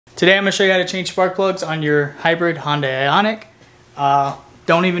Today I'm going to show you how to change spark plugs on your hybrid Hyundai Ioniq.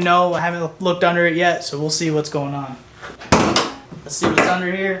 Don't even know, I haven't looked under it yet, so we'll see what's going on. Let's see what's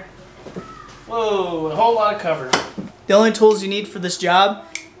under here. Whoa, a whole lot of cover. The only tools you need for this job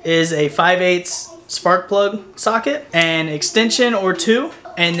is a 5/8 spark plug socket, an extension or two,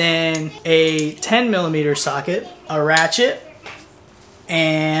 and then a 10mm socket, a ratchet,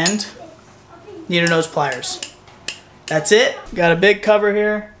 and needle nose pliers. That's it. Got a big cover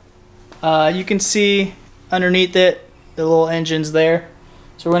here. You can see underneath it the little engines there.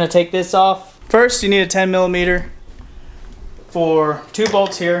 So we're going to take this off. First, you need a 10mm for 2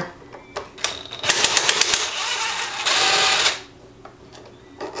 bolts here.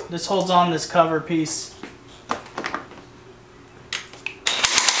 This holds on this cover piece.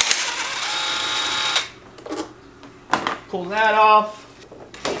 Pull that off.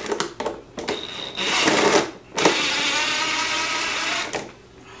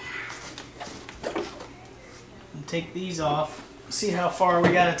 And take these off. See how far we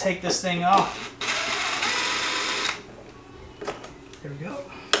gotta take this thing off. There we go.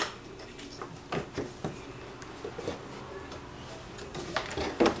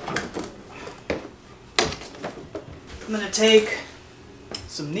 I'm going to take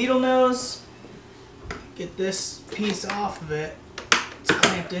some needle nose, get this piece off of it. It's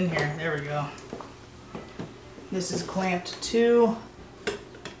clamped in here. There we go. This is clamped too.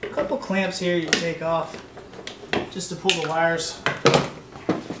 A couple clamps here you take off just to pull the wires.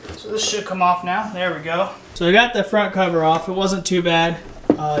 So this should come off now. There we go. So I got the front cover off. It wasn't too bad.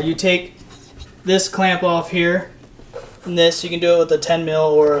 You take this clamp off here, and this you can do it with a 10mm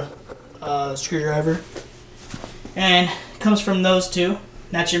or a screwdriver. And it comes from those two.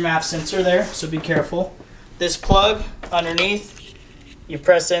 That's your MAF sensor there, so be careful. This plug underneath, you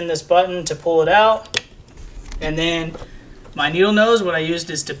press in this button to pull it out. And then my needle nose, what I used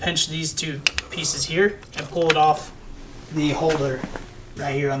is to pinch these two pieces here and pull it off the holder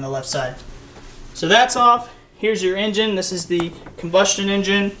right here on the left side. So that's off. Here's your engine. This is the combustion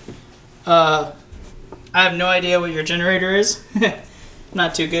engine. I have no idea what your generator is.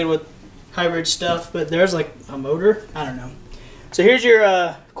 Not too good with hybrid stuff, but there's like a motor. I don't know. So here's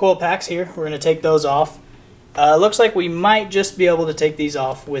your coil packs here. We're going to take those off. Looks like we might just be able to take these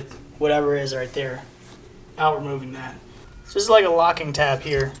off with whatever is right there. Out removing that. So this is like a locking tab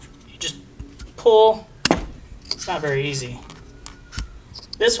here. You just pull. It's not very easy.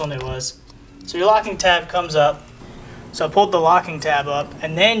 This one it was. So your locking tab comes up. So I pulled the locking tab up,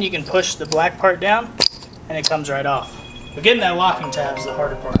 and then you can push the black part down and it comes right off. But getting that locking tab is the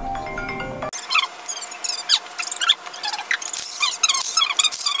harder part.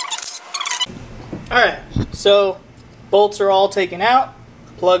 Alright, so bolts are all taken out,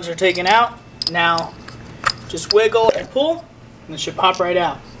 plugs are taken out. Now just wiggle and pull and it should pop right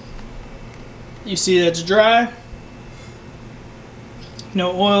out. You see that's dry,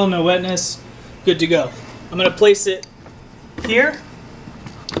 no oil, no wetness, good to go. I'm going to place it here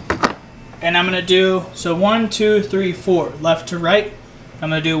and I'm going to do, so 1, 2, 3, 4, left to right. I'm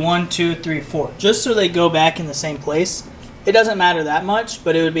going to do 1, 2, 3, 4, just so they go back in the same place. It doesn't matter that much,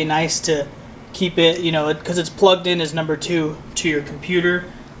 but it would be nice to keep it, you know, because it's plugged in as number 2 to your computer.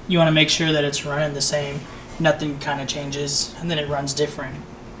 You want to make sure that it's running the same. Nothing kind of changes, and then it runs different.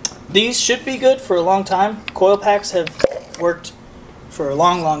 These should be good for a long time. Coil packs have worked for a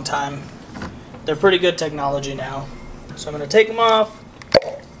long time. They're pretty good technology now. So I'm going to take them off.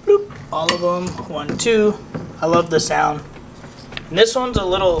 Bloop, all of them. 1, 2. I love the sound. And this one's a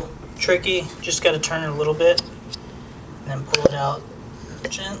little tricky. Just got to turn it a little bit and then pull it out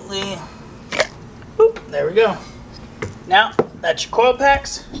gently. Boop, there we go. Now that's your coil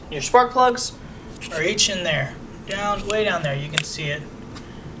packs. Your spark plugs are each in there. Down, way down there. You can see it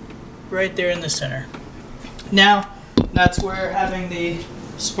right there in the center. Now that's where having the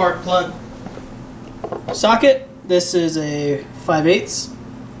spark plug socket. This is a 5/8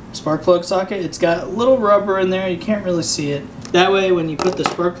 spark plug socket. It's got a little rubber in there. You can't really see it. That way when you put the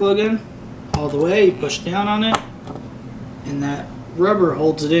spark plug in all the way, you push down on it and that rubber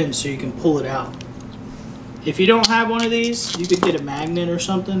holds it in so you can pull it out. If you don't have one of these, you could get a magnet or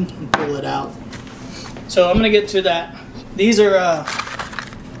something and pull it out. So I'm going to get to that. These are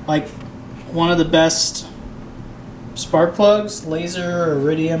like one of the best spark plugs, laser,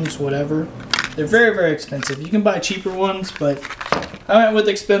 iridiums, whatever. They're very expensive. You can buy cheaper ones, but I went with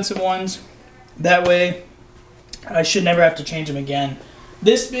expensive ones. That way I should never have to change them again.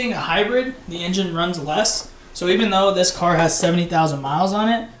 This being a hybrid, the engine runs less. So even though this car has 70,000 miles on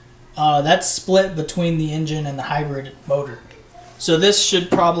it, that's split between the engine and the hybrid motor. So this should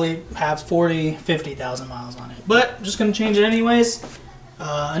probably have 40,000, 50,000 miles on it. But I'm just going to change it anyways.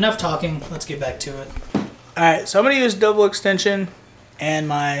 Enough talking, let's get back to it. Alright, so I'm going to use double extension and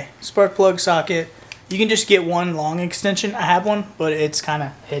my spark plug socket. You can just get one long extension. I have one, but it's kind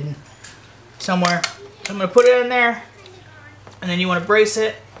of hidden somewhere. So I'm going to put it in there, and then you want to brace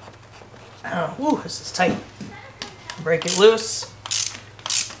it. Oh, woo, this is tight. Break it loose.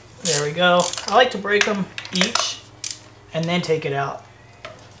 There we go. I like to break them each and then take it out.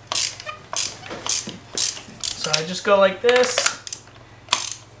 So I just go like this.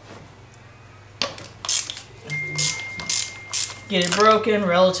 Get it broken,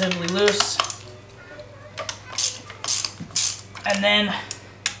 relatively loose. And then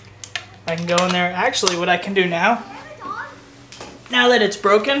I can go in there. Actually, what I can do now that it's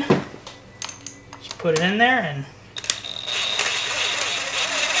broken, just put it in there and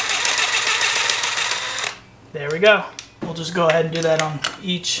there we go. We'll just go ahead and do that on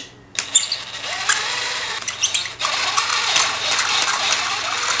each.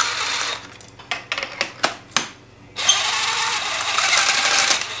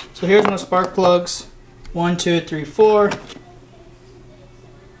 So here's my spark plugs. 1, 2, 3, 4.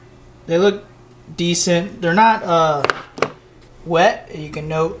 They look decent. They're not wet. You can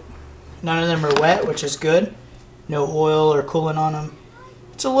note none of them are wet, which is good. No oil or coolant on them.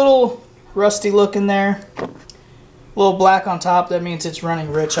 It's a little rusty look in there. A little black on top. That means it's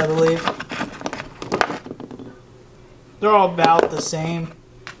running rich, I believe. They're all about the same.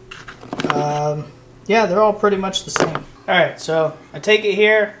 Yeah, they're all pretty much the same. Alright, so I take it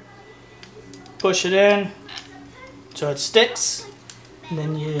here. Push it in so it sticks, and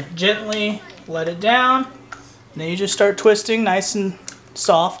then you gently let it down, and then you just start twisting nice and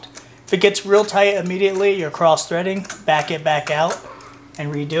soft. If it gets real tight immediately, you're cross threading, back it back out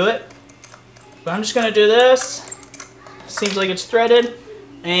and redo it. But I'm just going to do this. Seems like it's threaded,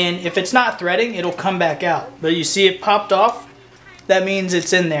 and if it's not threading, it'll come back out. But you see it popped off, that means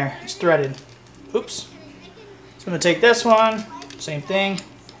it's in there, it's threaded. Oops. So I'm going to take this one, same thing.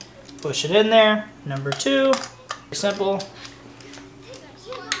 Push it in there. Number 2. Simple.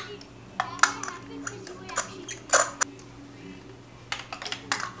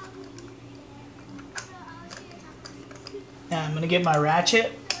 Now I'm going to get my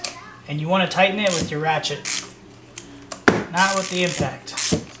ratchet, and you want to tighten it with your ratchet, not with the impact.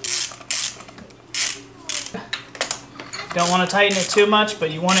 Don't want to tighten it too much,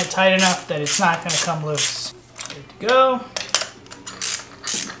 but you want it tight enough that it's not going to come loose. Good to go.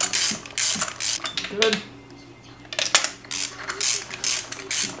 Good.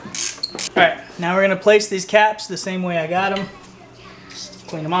 Alright, now we're going to place these caps the same way I got them.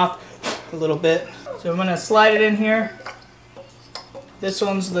 Clean them off a little bit. So I'm going to slide it in here. This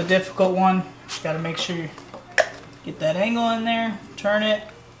one's the difficult one. Just got to make sure you get that angle in there. Turn it.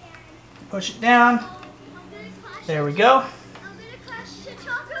 Push it down. There we go.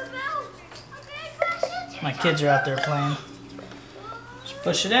 My kids are out there playing. Just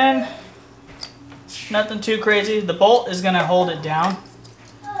push it in. Nothing too crazy. The bolt is going to hold it down.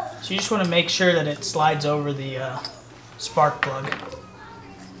 So you just want to make sure that it slides over the spark plug.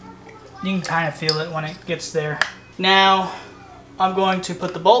 You can kind of feel it when it gets there. Now I'm going to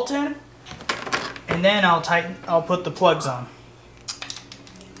put the bolt in, and then I'll put the plugs on.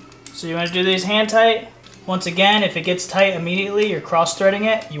 So you want to do these hand tight. Once again, if it gets tight immediately, you're cross threading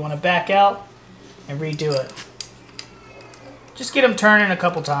it. You want to back out and redo it. Just get them turning a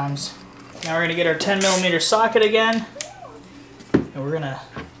couple times. Now we're going to get our 10mm socket again, and we're going to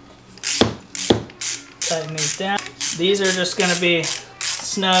tighten these down. These are just going to be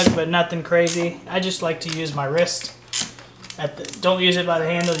snug, but nothing crazy. I just like to use my wrist. Don't use it by the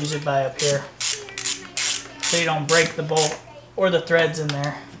handle, use it by up here, so you don't break the bolt or the threads in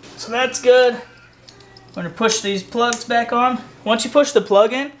there. So that's good. I'm going to push these plugs back on. Once you push the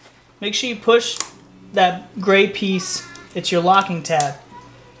plug in, make sure you push that gray piece. It's your locking tab.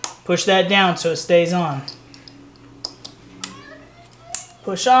 Push that down so it stays on.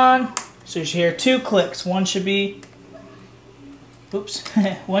 Push on. So you should hear 2 clicks. One should be, oops,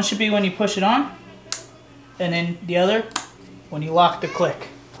 one should be when you push it on, and then the other when you lock the click.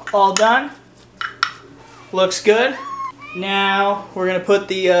 All done. Looks good. Now we're gonna put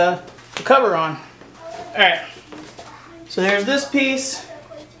the cover on. All right. So there's this piece.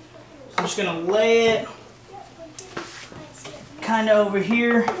 I'm just gonna lay it kind of over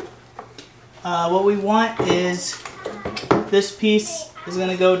here. What we want is this piece is going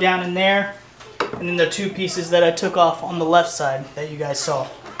to go down in there, and then the 2 pieces that I took off on the left side that you guys saw.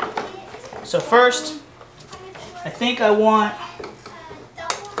 So first, I think I want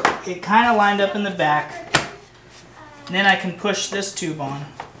it kind of lined up in the back, and then I can push this tube on.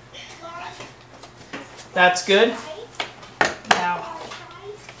 That's good. Now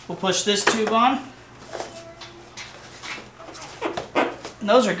We'll push this tube on. And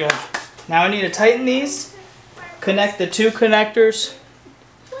those are good. Now I need to tighten these, connect the two connectors.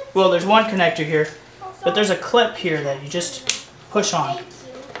 Well, there's one connector here, but there's a clip here that you just push on.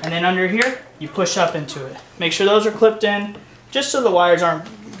 And then under here, you push up into it. Make sure those are clipped in, just so the wires aren't,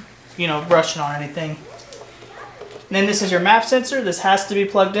 you know, brushing on anything. And then this is your MAP sensor. This has to be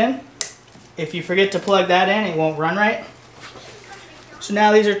plugged in. If you forget to plug that in, it won't run right. So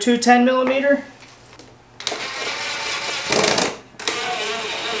now these are two 10mm.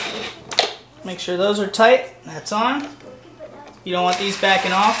 Make sure those are tight. That's on. You don't want these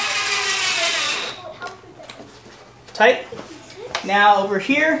backing off. Tight. Now over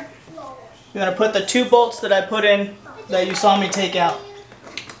here, you're going to put the two bolts that I put in that you saw me take out.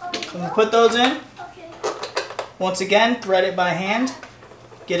 I'm going to put those in. Once again, thread it by hand.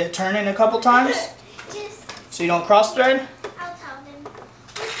 Get it turning a couple times so you don't cross thread.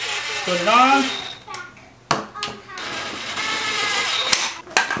 Put it on.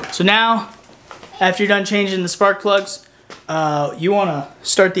 So now, after you're done changing the spark plugs, you want to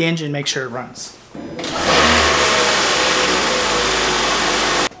start the engine, make sure it runs.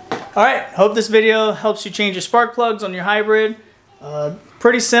 Alright, hope this video helps you change your spark plugs on your hybrid.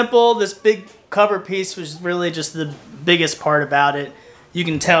 Pretty simple. This big cover piece was really just the biggest part about it. You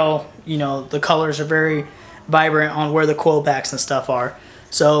can tell, you know, the colors are very vibrant on where the coil packs and stuff are.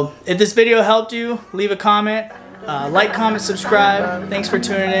 So if this video helped you, leave a comment. Like, comment, subscribe. Thanks for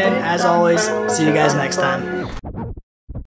tuning in. As always, see you guys next time.